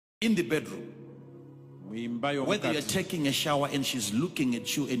in the bedroom, whether you're taking a shower and she's looking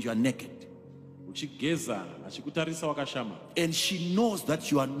at you and you are naked, and she knows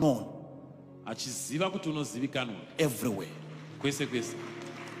that you are known everywhere.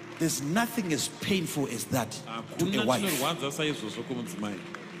 There's nothing as painful as that to a wife.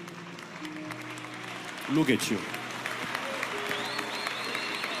 Look at you.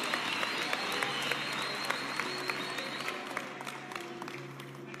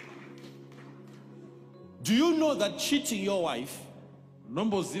 Do you know that cheating your wife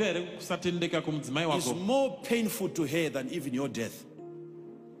is more painful to her than even your death?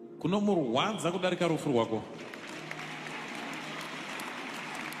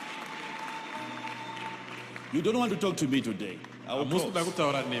 You don't want to talk to me today. I will close.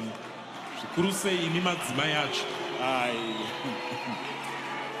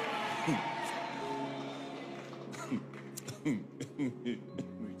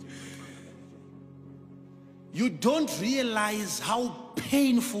 You don't realize how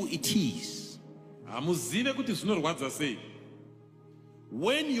painful it is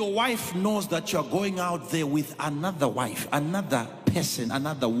when your wife knows that you're going out there with another wife, another person,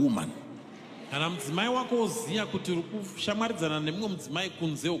 another woman.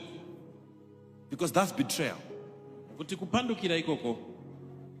 Because that's betrayal.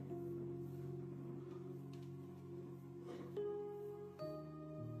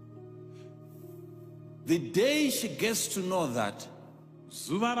 The day she gets to know that,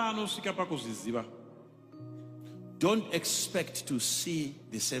 don't expect to see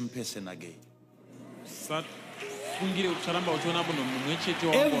the same person again.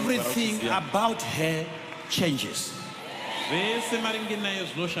 Everything about her changes.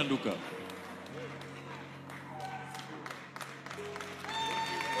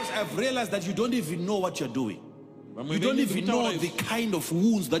 Because I've realized that you don't even know what you're doing. You don't even know the kind of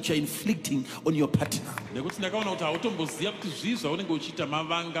wounds that you're inflicting on your partner.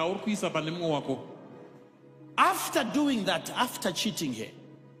 After doing that, after cheating her,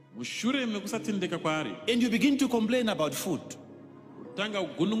 and you begin to complain about food,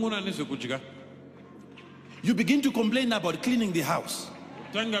 you begin to complain about cleaning the house.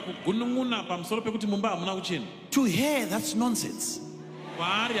 To her, that's nonsense.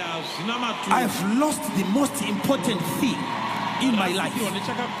 I've lost the most important thing in my life.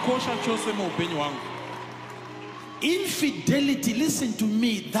 Infidelity, listen to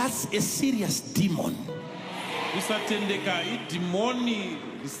me, that's a serious demon.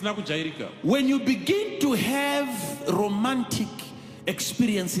 When you begin to have romantic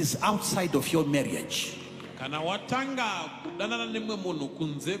experiences outside of your marriage,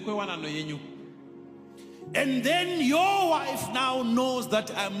 and then your wife now knows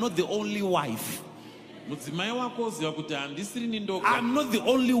that I'm not the only wife, I'm not the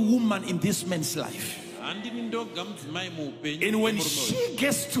only woman in this man's life. And when she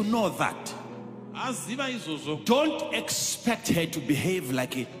gets to know that, don't expect her to behave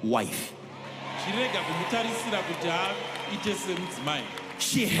like a wife.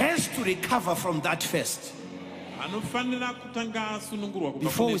 She has to recover from that first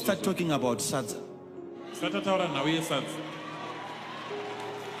before we start talking about sadza.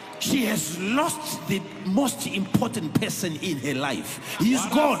 She has lost the most important person in her life. He's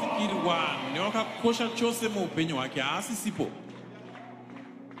gone.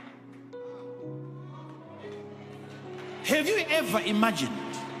 Have you ever imagined,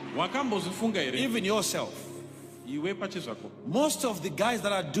 even yourself, most of the guys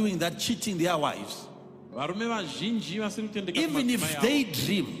that are doing that, cheating their wives, even if they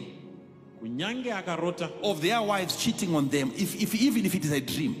dream of their wives cheating on them, even if it is a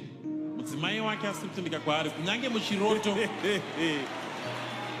dream,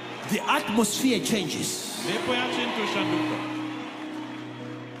 the atmosphere changes.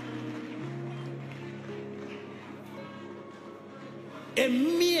 A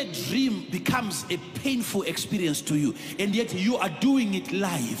mere dream becomes a painful experience to you, and yet you are doing it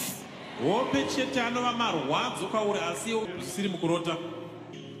live.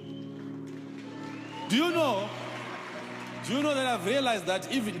 Do you know that I've realized that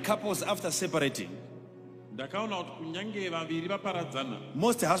even couples after separating,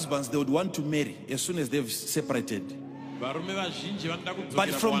 most husbands, they would want to marry as soon as they've separated. But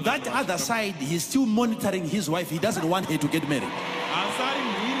from that other side, he's still monitoring his wife. He doesn't want her to get married.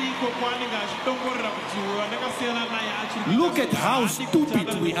 Look at how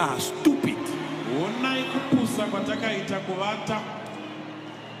stupid we are. Stupid.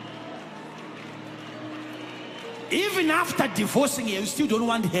 Even after divorcing her, you still don't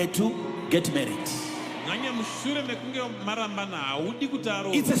want her to get married.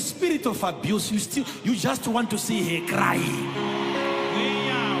 It's a spirit of abuse. You just want to see her crying.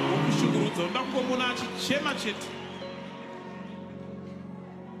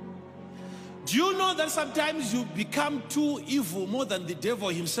 Do you know that sometimes you become too evil, more than the devil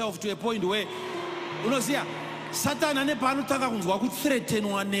himself, to a point where Satan anepanotaka kunzwa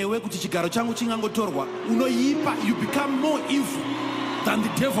kuthreatenwa newe kuti chigaro changu chingangotorwa, unoipa, you become more evil than the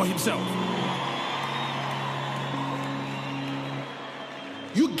devil himself.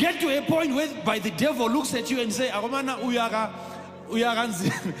 You get to a point where the devil looks at you and say, "Akomana uyaga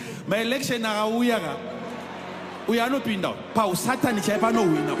my election naga uyaga uyano pinda pa Satan chaipa no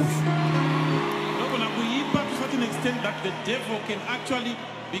wina." To certain extent that the devil can actually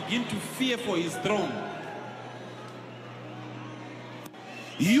begin to fear for his throne.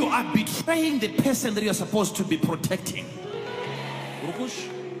 You are betraying the person that you are supposed to be protecting.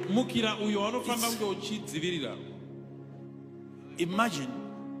 Imagine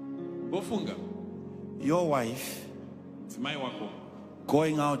your wife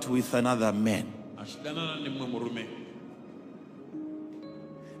going out with another man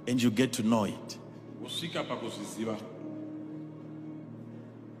and you get to know it.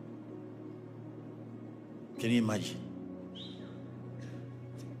 Can you imagine?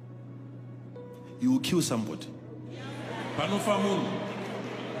 You will kill somebody.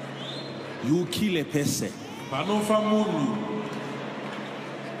 You will kill a person.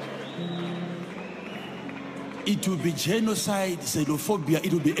 It will be genocide, xenophobia,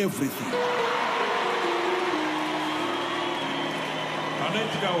 it will be everything.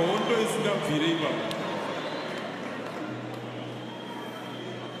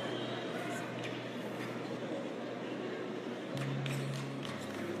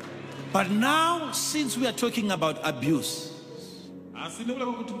 But now, since we are talking about abuse,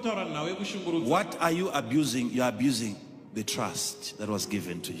 what are you abusing? You are abusing the trust that was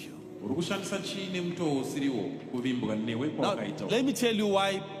given to you. Now, let me tell you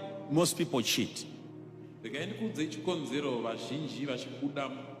why most people cheat. Do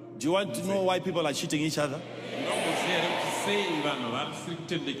you want to know why people are cheating each other?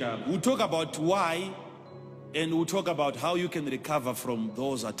 We'll talk about why, and we'll talk about how you can recover from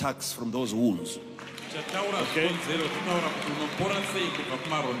those attacks, from those wounds. Okay?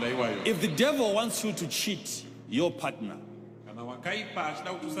 If the devil wants you to cheat your partner,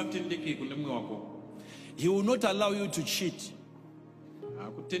 he will not allow you to cheat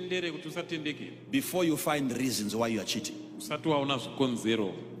before you find reasons why you are cheating.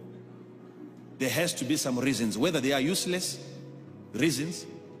 There has to be some reasons, whether they are useless reasons,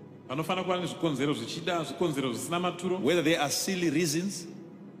 whether they are silly reasons.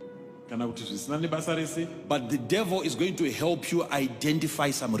 But the devil is going to help you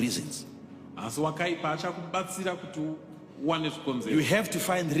identify some reasons. You have to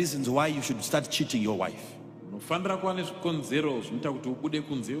find reasons why you should start cheating your wife.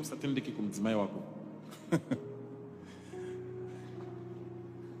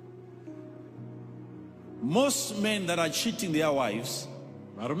 Most men that are cheating their wives,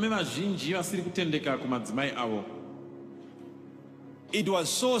 it was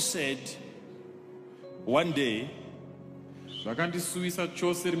so said one day,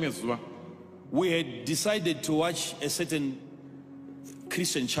 we had decided to watch a certain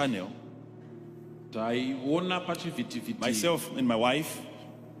Christian channel, myself and my wife,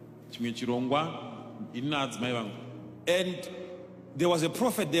 and there was a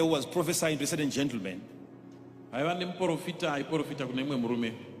prophet there who was prophesying to a certain gentleman. And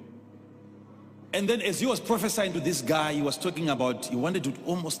then as he was prophesying to this guy, he was talking about, he wanted to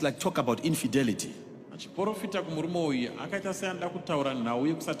almost like talk about infidelity. And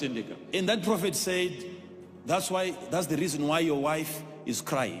that prophet said, that's the reason why your wife is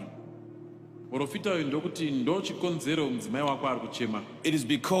crying. It is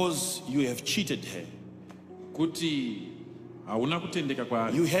because you have cheated her.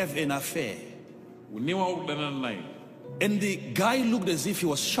 You have an affair. And the guy looked as if he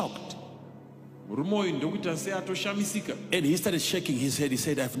was shocked. And he started shaking his head. He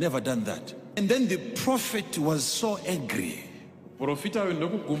said, "I've never done that." And then the prophet was so angry. And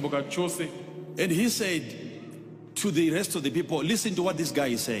he said to the rest of the people, "Listen to what this guy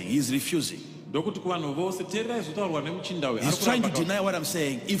is saying. He's refusing. He's trying to deny what I'm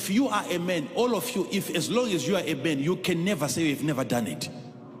saying. If you are a man, all of you, as long as you are a man, you can never say you've never done it."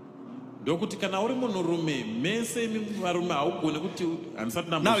 Now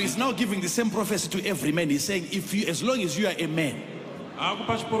he's now giving the same prophecy to every man. He's saying, as long as you are a man,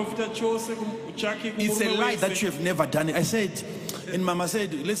 it's a lie that you have never done it. I said, And Mama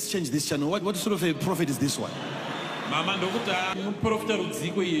said, let's change this channel. What sort of a prophet is this one?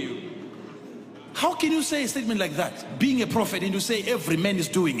 How can you say a statement like that, being a prophet, and you say every man is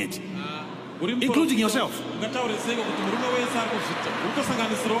doing it, including yourself?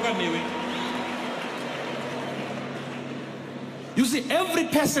 You see, every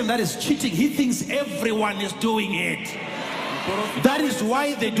person that is cheating, he thinks everyone is doing it. That is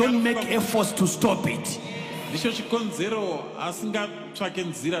why they don't make efforts to stop it.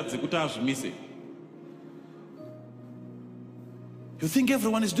 You think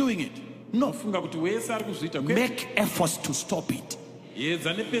everyone is doing it? No. Make efforts to stop it.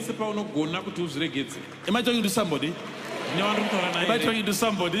 Am I talking to somebody? Am I talking to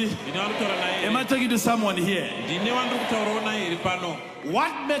somebody? Am I talking to someone here?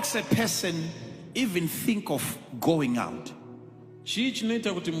 What makes a person even think of going out?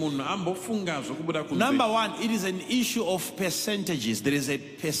 Number one, it is an issue of percentages. There is a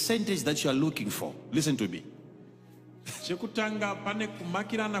percentage that you are looking for. Listen to me.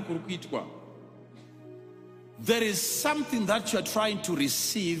 There is something that you are trying to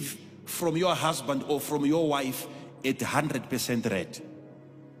receive from your husband or from your wife at 100% rate.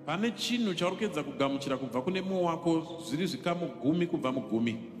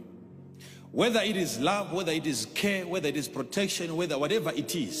 Whether it is love, whether it is care, whether it is protection, whether whatever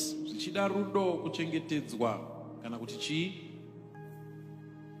it is.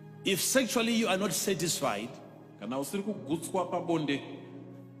 If sexually you are not satisfied,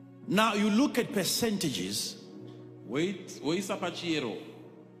 now you look at percentages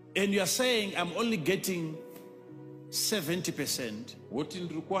and you are saying, I'm only getting 70%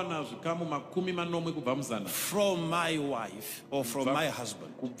 from my wife or from my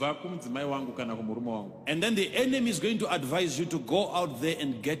husband. And then the enemy is going to advise you to go out there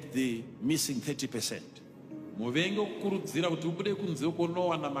and get the missing 30%.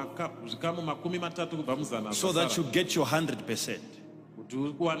 So that you get your 100%.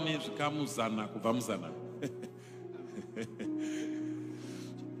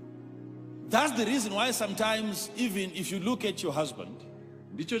 That's the reason why sometimes, even if you look at your husband,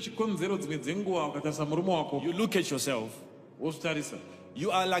 you look at yourself,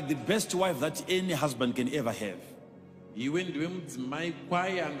 you are like the best wife that any husband can ever have.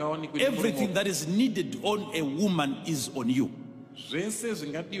 Everything that is needed on a woman is on you.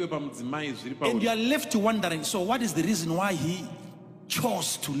 And you are left wondering, so what is the reason why he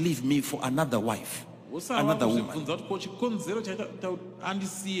chose to leave me for another wife? Another woman.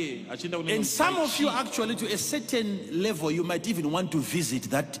 And some of you actually, to a certain level, you might even want to visit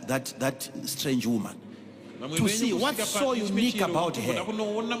that strange woman to see what's so unique about her.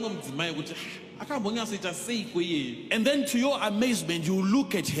 And then to your amazement, you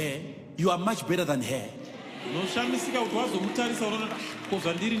look at her, you are much better than her.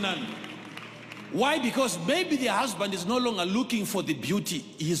 Why? Because maybe the husband is no longer looking for the beauty.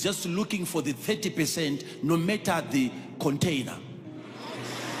 He's just looking for the 30%, no matter the container.